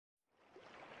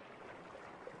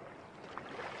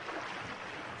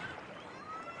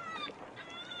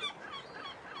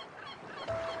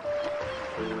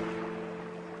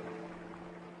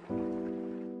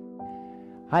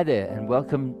Hi there, and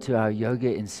welcome to our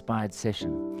yoga-inspired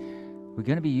session. We're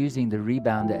going to be using the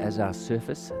rebounder as our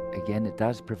surface. Again, it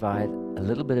does provide a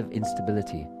little bit of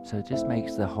instability, so it just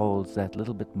makes the holds that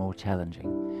little bit more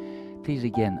challenging. Please,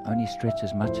 again, only stretch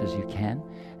as much as you can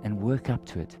and work up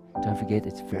to it. Don't forget,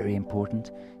 it's very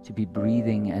important to be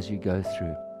breathing as you go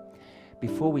through.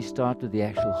 Before we start with the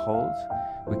actual holds,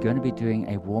 we're going to be doing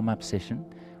a warm-up session,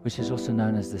 which is also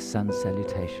known as the sun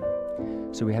salutation.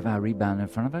 So we have our rebounder in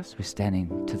front of us, we're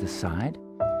standing to the side,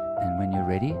 and when you're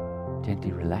ready,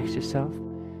 gently relax yourself.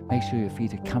 Make sure your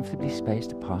feet are comfortably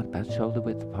spaced apart, about shoulder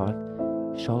width apart,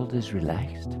 shoulders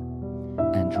relaxed,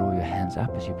 and draw your hands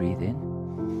up as you breathe in.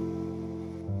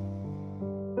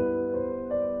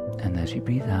 And as you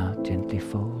breathe out, gently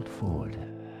fold forward.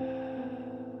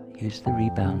 Use the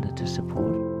rebounder to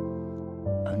support.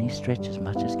 Only stretch as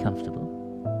much as comfortable.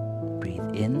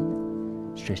 Breathe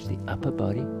in, stretch the upper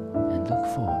body, and look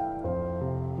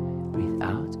forward. Breathe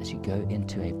out as you go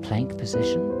into a plank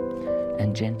position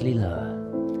and gently lower.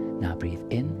 Now breathe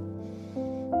in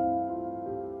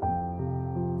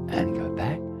and go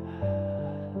back.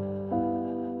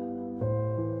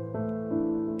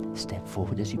 Step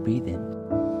forward as you breathe in.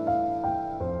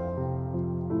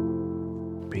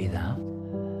 Breathe out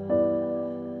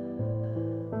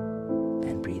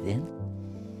and breathe in.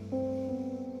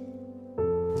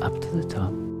 Up to the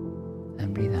top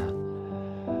and breathe out.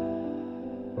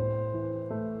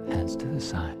 Hands to the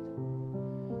side.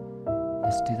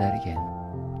 Let's do that again.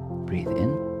 Breathe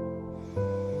in.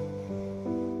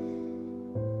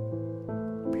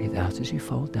 Breathe out as you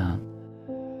fold down.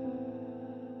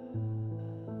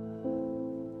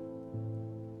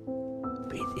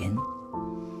 Breathe in.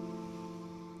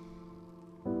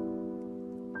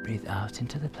 Breathe out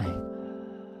into the plank.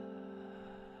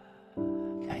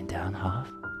 Going down half.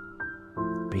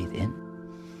 Breathe in.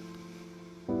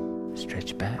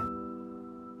 Stretch back.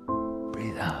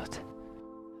 Breathe out.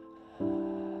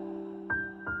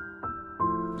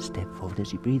 Step forward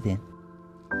as you breathe in.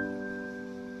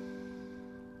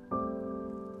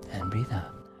 And breathe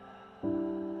out.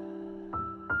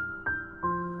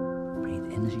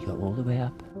 Breathe in as you go all the way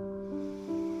up.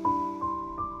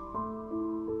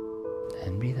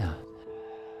 And breathe out.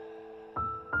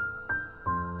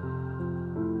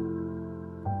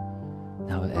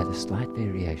 Now we'll add a slight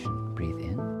variation. Breathe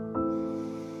in.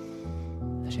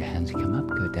 As your hands come up,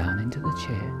 go down into the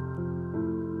chair.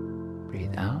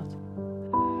 Breathe out.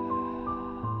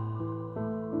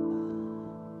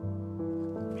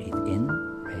 Breathe in,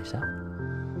 raise up.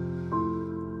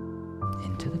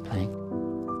 Into the plank.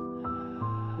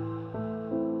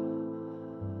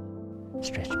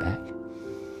 Stretch back.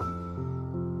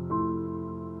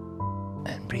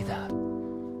 And breathe out.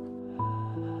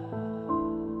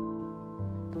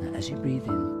 Now as you breathe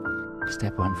in,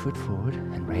 step one foot forward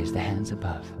and raise the hands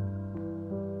above.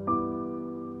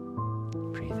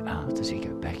 Breathe out as you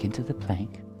go back into the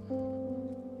plank.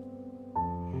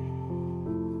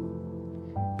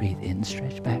 Breathe in,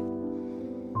 stretch back.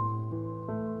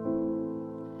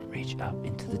 Reach up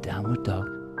into the downward dog.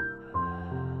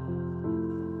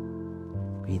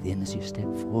 Breathe in as you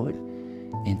step forward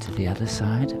into the other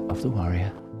side of the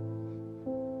warrior.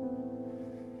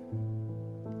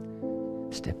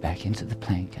 Step back into the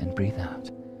plank and breathe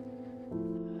out.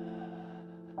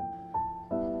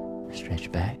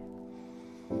 Stretch back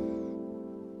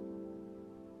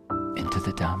into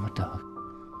the downward dog.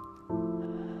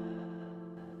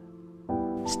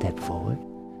 Step forward,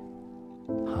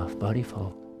 half body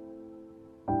fold.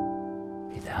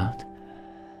 Breathe out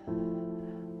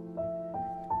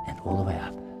and all the way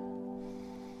up.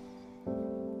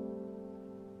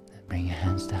 Then bring your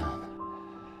hands down.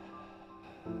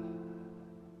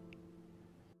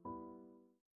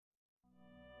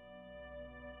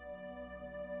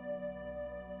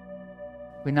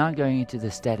 We're now going into the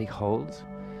static holds.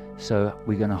 So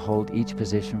we're going to hold each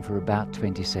position for about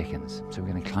 20 seconds. So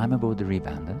we're going to climb aboard the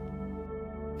rebounder.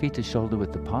 Feet are shoulder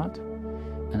width apart.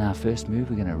 And our first move,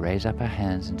 we're going to raise up our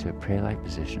hands into a prayer-like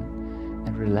position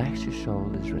and relax your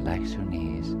shoulders, relax your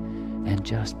knees, and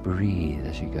just breathe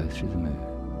as you go through the move.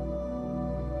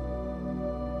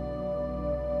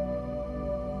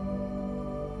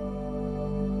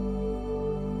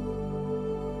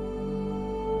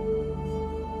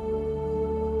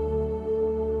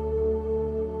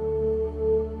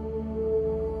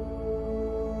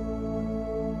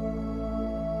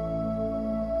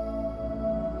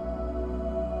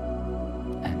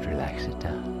 Relax it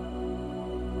down.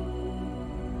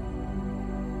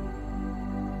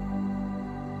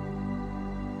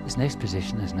 This next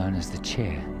position is known as the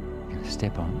chair. You're going to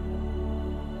step on.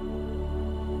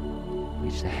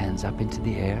 reach the hands up into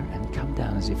the air and come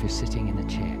down as if you're sitting in a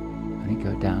chair. Only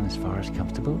go down as far as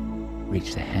comfortable.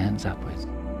 Reach the hands upwards.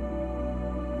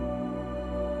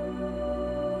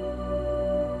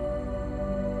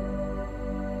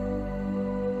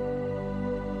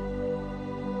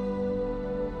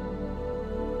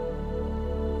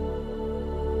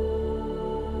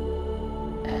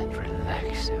 And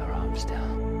relax your arms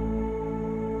down.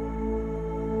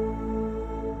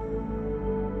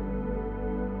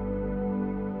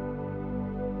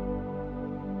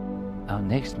 Our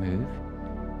next move,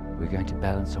 we're going to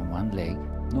balance on one leg.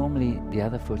 Normally the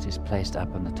other foot is placed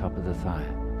up on the top of the thigh.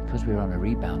 Because we're on a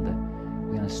rebounder,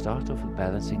 we're going to start off with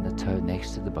balancing the toe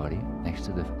next to the body, next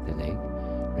to the leg.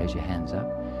 Raise your hands up.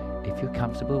 If you're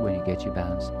comfortable when you get your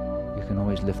balance, you can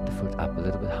always lift the foot up a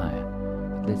little bit higher.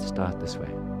 But let's start this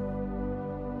way.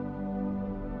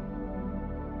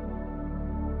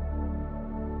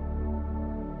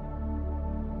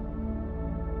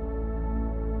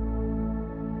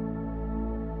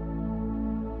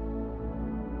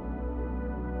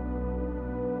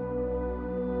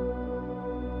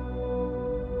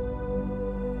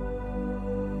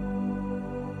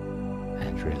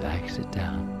 And relax it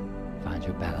down. Find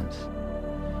your balance.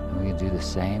 And we're going to do the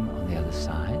same on the other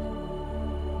side.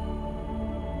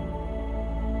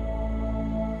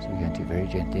 So we're going to very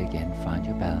gently again find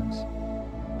your balance.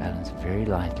 Balance very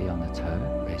lightly on the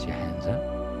toe. Raise your hands up.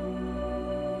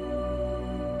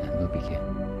 And we'll begin.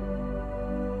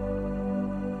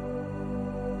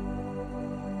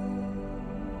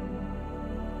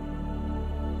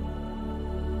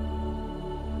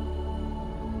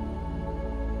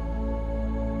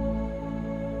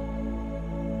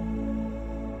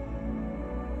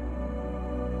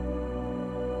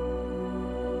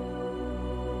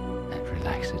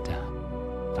 Relax it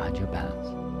down. Find your balance.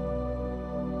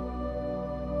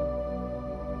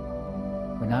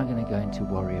 We're now going to go into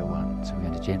Warrior One. So we're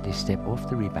going to gently step off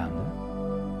the rebounder.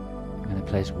 We're going to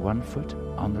place one foot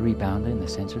on the rebounder in the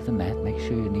center of the mat. Make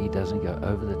sure your knee doesn't go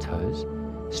over the toes.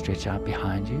 Stretch out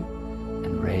behind you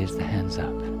and raise the hands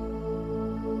up.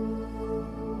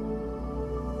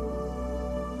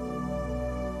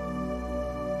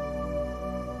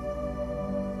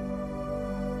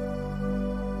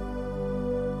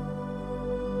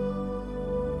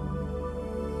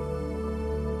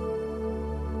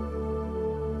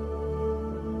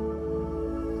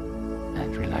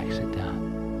 Relax it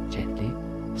down. Gently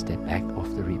step back off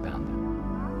the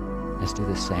rebounder. Let's do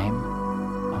the same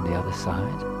on the other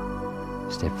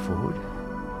side. Step forward.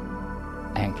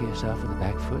 Anchor yourself with the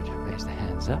back foot. Raise the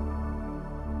hands up.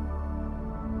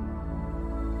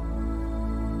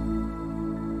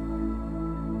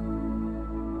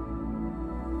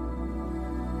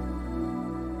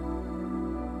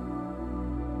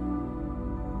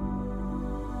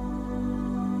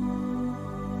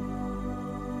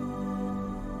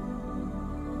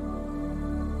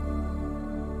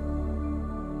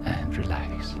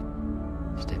 Relax.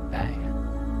 Step back.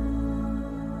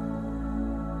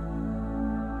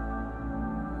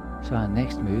 So our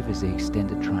next move is the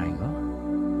extended triangle.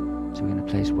 So we're going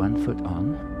to place one foot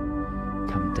on,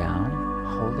 come down,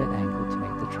 hold that ankle to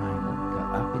make the triangle, go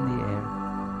up in the air,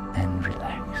 and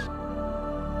relax.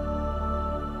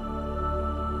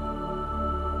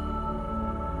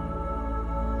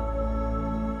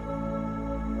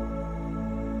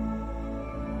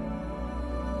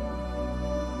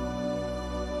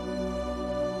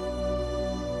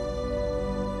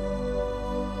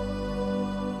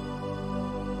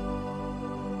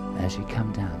 As you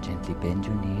come down, gently bend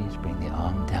your knees, bring the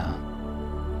arm down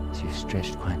as you've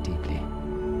stretched quite deeply.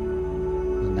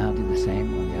 We'll now do the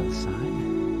same on the other side.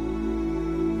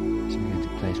 So we're going to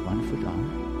place one foot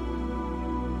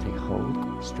on, take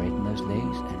hold, straighten those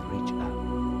legs and reach up.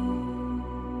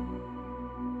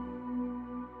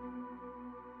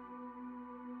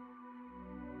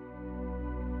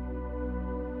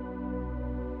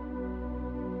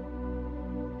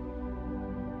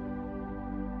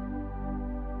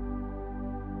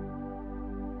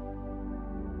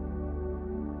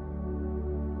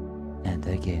 And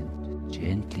again,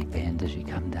 gently bend as you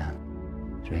come down.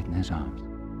 Straighten those arms.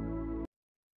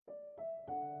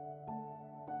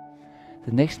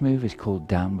 The next move is called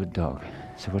Downward Dog.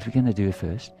 So what we're going to do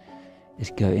first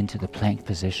is go into the plank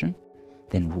position,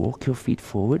 then walk your feet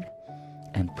forward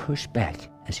and push back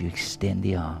as you extend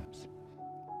the arms.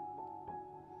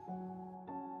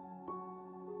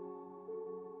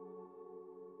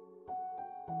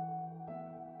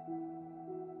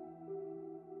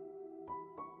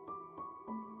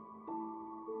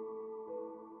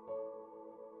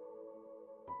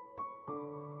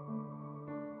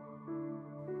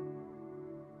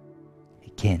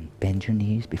 Again, bend your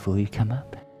knees before you come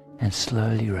up and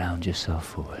slowly round yourself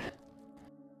forward.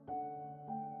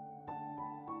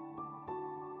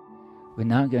 We're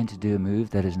now going to do a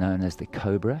move that is known as the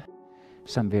cobra.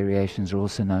 Some variations are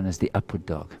also known as the upward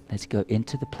dog. Let's go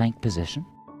into the plank position,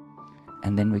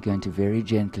 and then we're going to very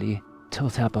gently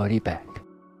tilt our body back.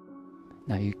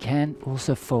 Now you can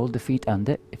also fold the feet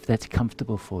under if that's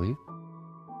comfortable for you.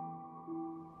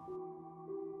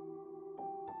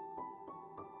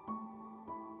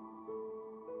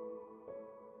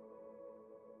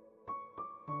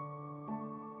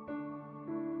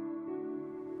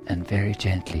 And very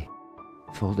gently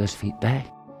fold those feet back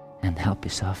and help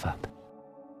yourself up.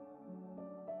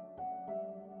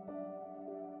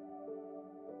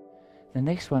 The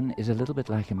next one is a little bit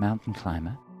like a mountain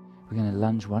climber. We're going to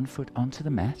lunge one foot onto the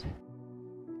mat.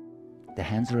 The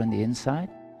hands are on the inside,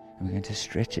 and we're going to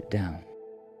stretch it down.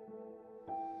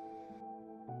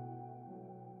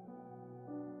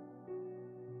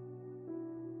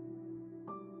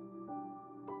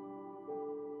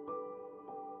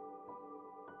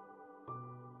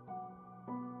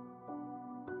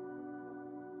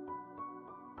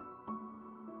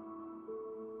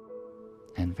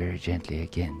 And very gently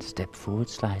again, step forward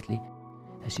slightly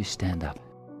as you stand up.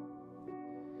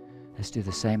 Let's do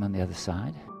the same on the other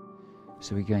side.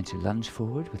 So we're going to lunge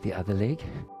forward with the other leg.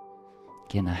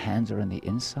 Again, our hands are on the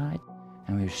inside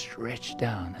and we stretch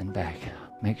down and back.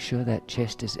 Make sure that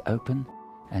chest is open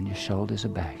and your shoulders are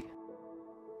back.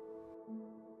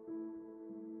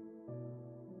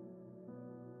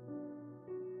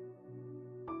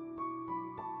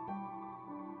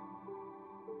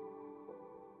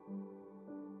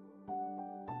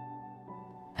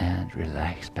 And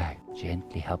relax back.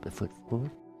 Gently help the foot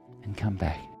forward and come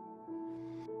back.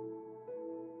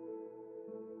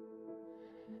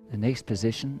 The next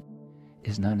position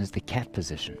is known as the cat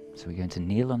position. So we're going to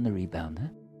kneel on the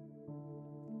rebounder.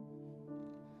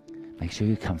 Make sure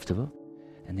you're comfortable.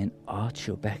 And then arch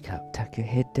your back up. Tuck your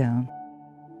head down.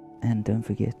 And don't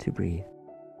forget to breathe.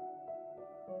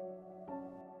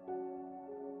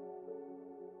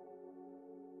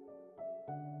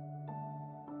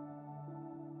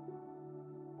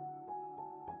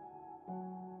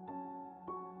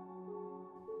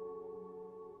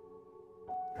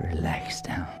 Relax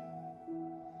down.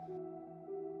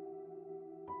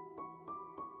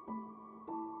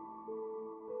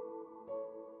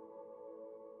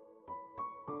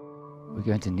 We're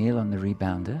going to kneel on the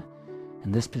rebounder,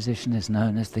 and this position is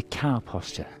known as the cow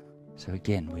posture. So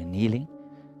again, we're kneeling,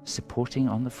 supporting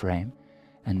on the frame,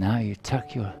 and now you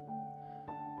tuck your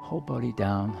whole body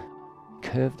down,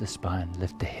 curve the spine,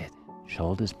 lift the head,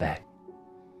 shoulders back.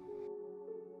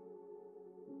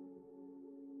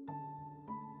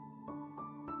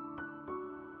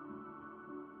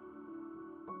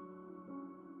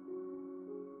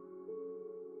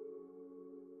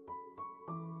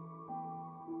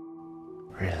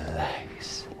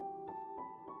 Relax.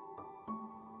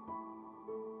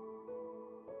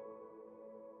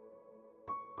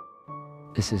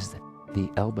 This is the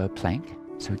elbow plank.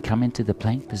 So we come into the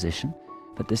plank position,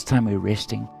 but this time we're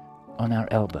resting on our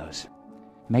elbows.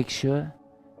 Make sure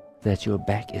that your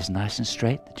back is nice and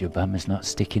straight, that your bum is not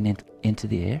sticking into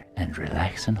the air, and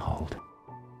relax and hold.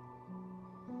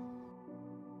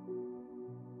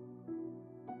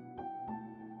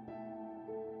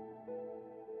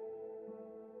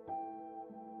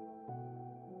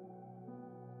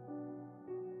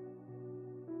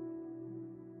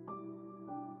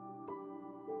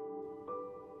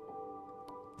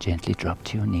 Gently drop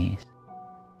to your knees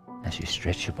as you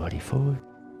stretch your body forward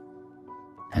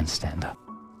and stand up.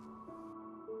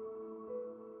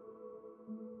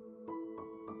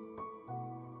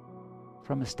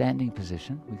 From a standing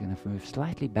position, we're going to move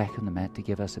slightly back on the mat to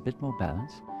give us a bit more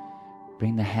balance.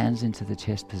 Bring the hands into the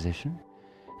chest position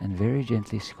and very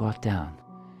gently squat down.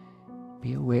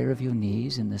 Be aware of your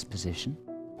knees in this position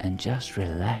and just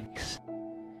relax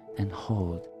and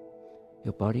hold.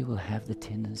 Your body will have the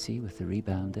tendency with the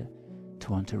rebounder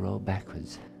to want to roll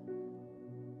backwards.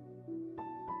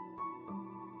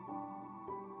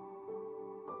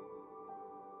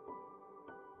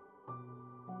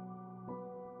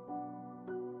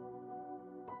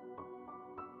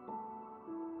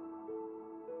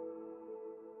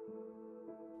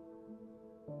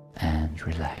 And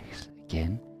relax.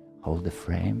 Again, hold the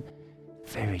frame,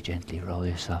 very gently roll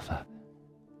yourself up.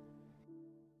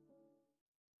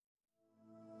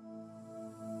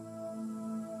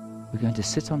 We're going to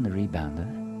sit on the rebounder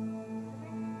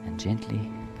and gently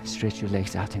stretch your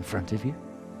legs out in front of you.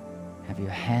 Have your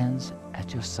hands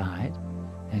at your side,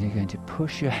 and you're going to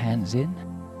push your hands in,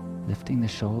 lifting the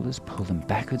shoulders, pull them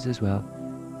backwards as well,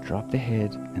 Drop the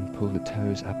head and pull the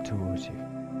toes up towards you.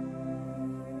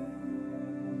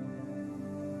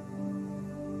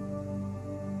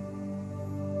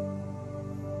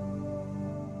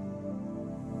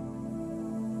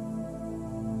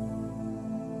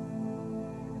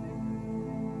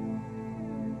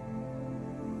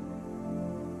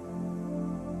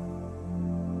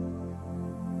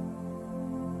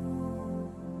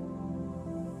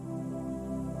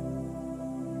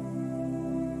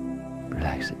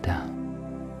 Relax it down.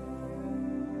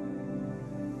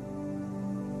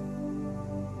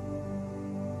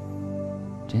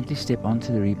 Gently step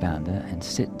onto the rebounder and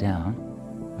sit down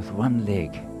with one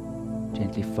leg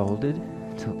gently folded,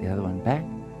 tilt the other one back,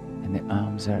 and the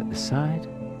arms are at the side,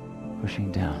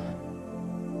 pushing down.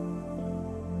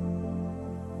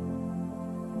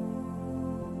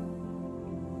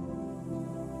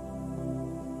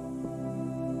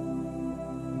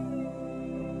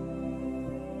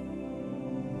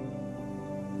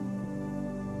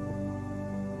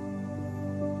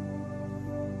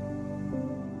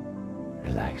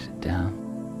 Relax it down.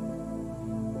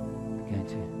 We're going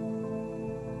to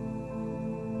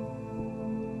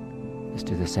just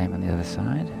do the same on the other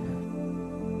side.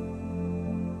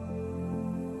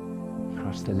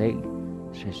 Cross the leg,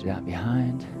 stretch it out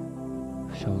behind,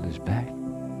 shoulders back.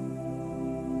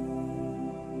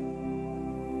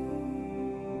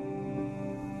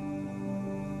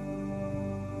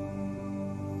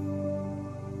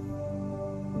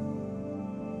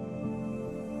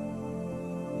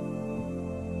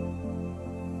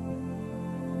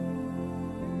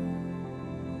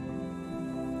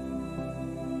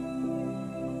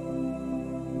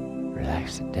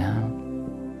 Relax it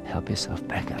down, help yourself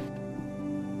back up.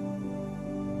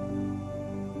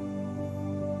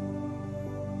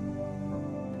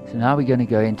 So now we're going to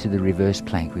go into the reverse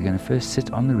plank. We're going to first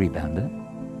sit on the rebounder.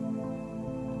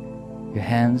 Your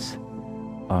hands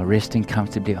are resting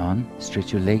comfortably on,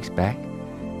 stretch your legs back,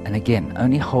 and again,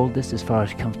 only hold this as far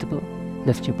as comfortable.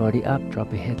 Lift your body up,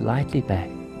 drop your head lightly back.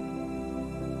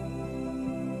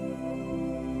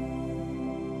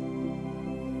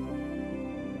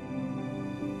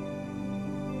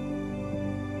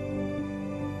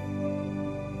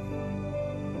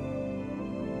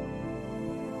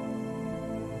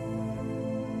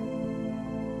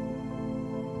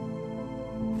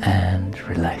 And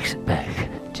relax it back.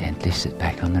 Gently sit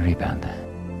back on the rebounder.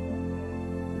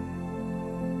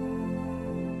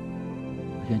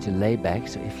 We're going to lay back,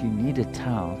 so if you need a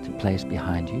towel to place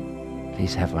behind you,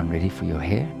 please have one ready for your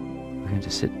hair. We're going to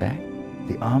sit back.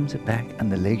 The arms are back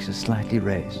and the legs are slightly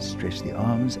raised. Stretch the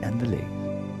arms and the legs.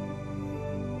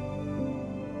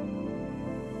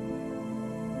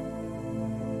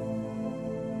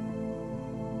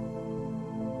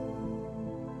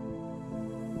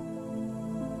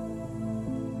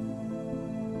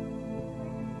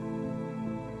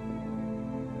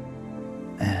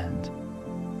 And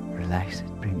relax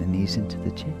it, bring the knees into the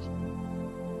chest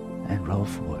and roll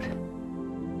forward.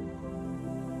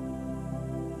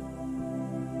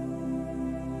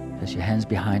 Place your hands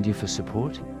behind you for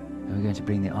support, and we're going to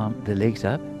bring the legs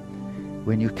up.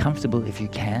 When you're comfortable, if you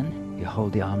can, you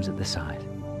hold the arms at the side.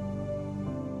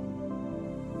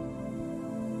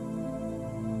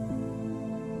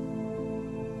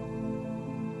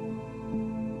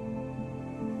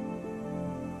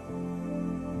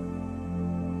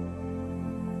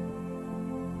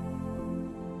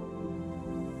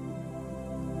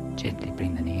 Gently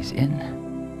bring the knees in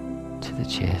to the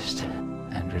chest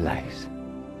and relax.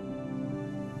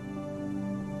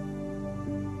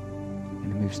 We're going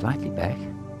to move slightly back,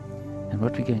 and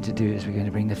what we're going to do is we're going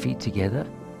to bring the feet together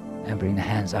and bring the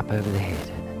hands up over the head.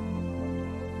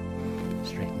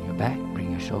 Straighten your back,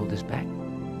 bring your shoulders back.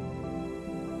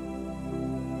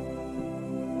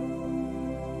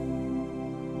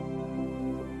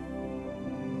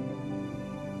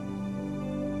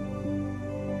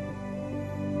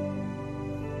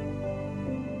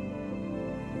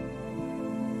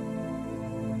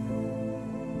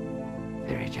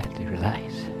 Very gently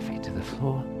relax, feet to the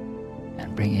floor,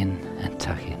 and bring in and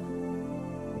tuck in.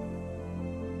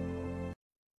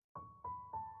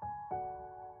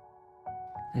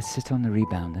 Let's sit on the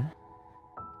rebounder.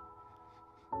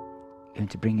 You're going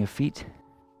to bring your feet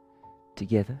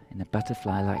together in a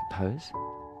butterfly-like pose.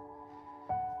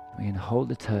 We're going to hold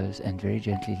the toes and very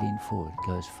gently lean forward.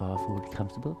 Go as far forward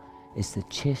comfortable. It's the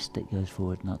chest that goes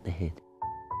forward, not the head.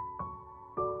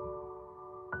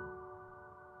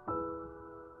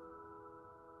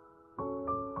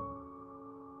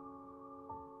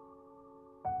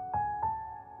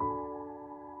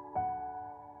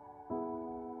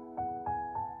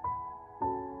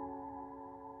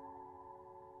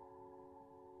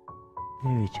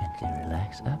 Very gently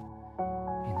relax up.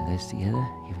 Bring the legs together.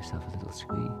 Give yourself a little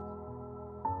squeeze.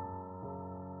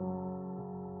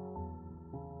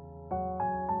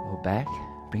 Roll back.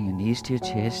 Bring your knees to your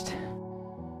chest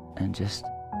and just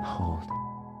hold.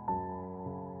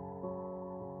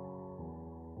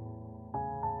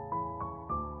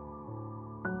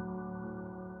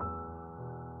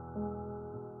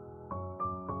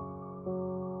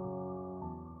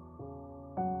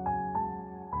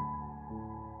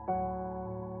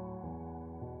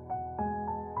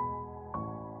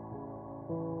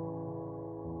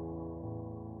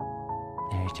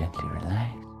 Very gently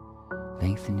relax.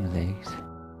 Lengthen your legs.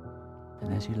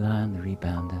 And as you lie on the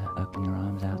rebounder, open your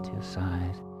arms out to your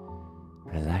side.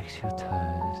 Relax your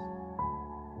toes.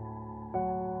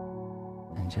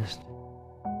 And just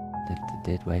let the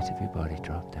dead weight of your body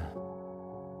drop down.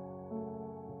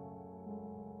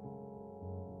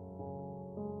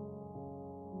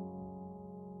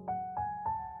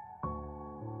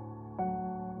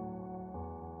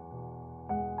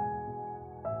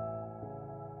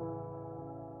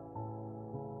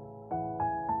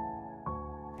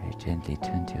 Very gently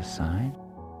turn to your side.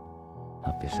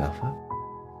 Help yourself up.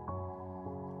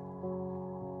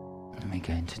 And we're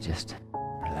going to just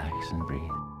relax and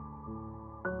breathe.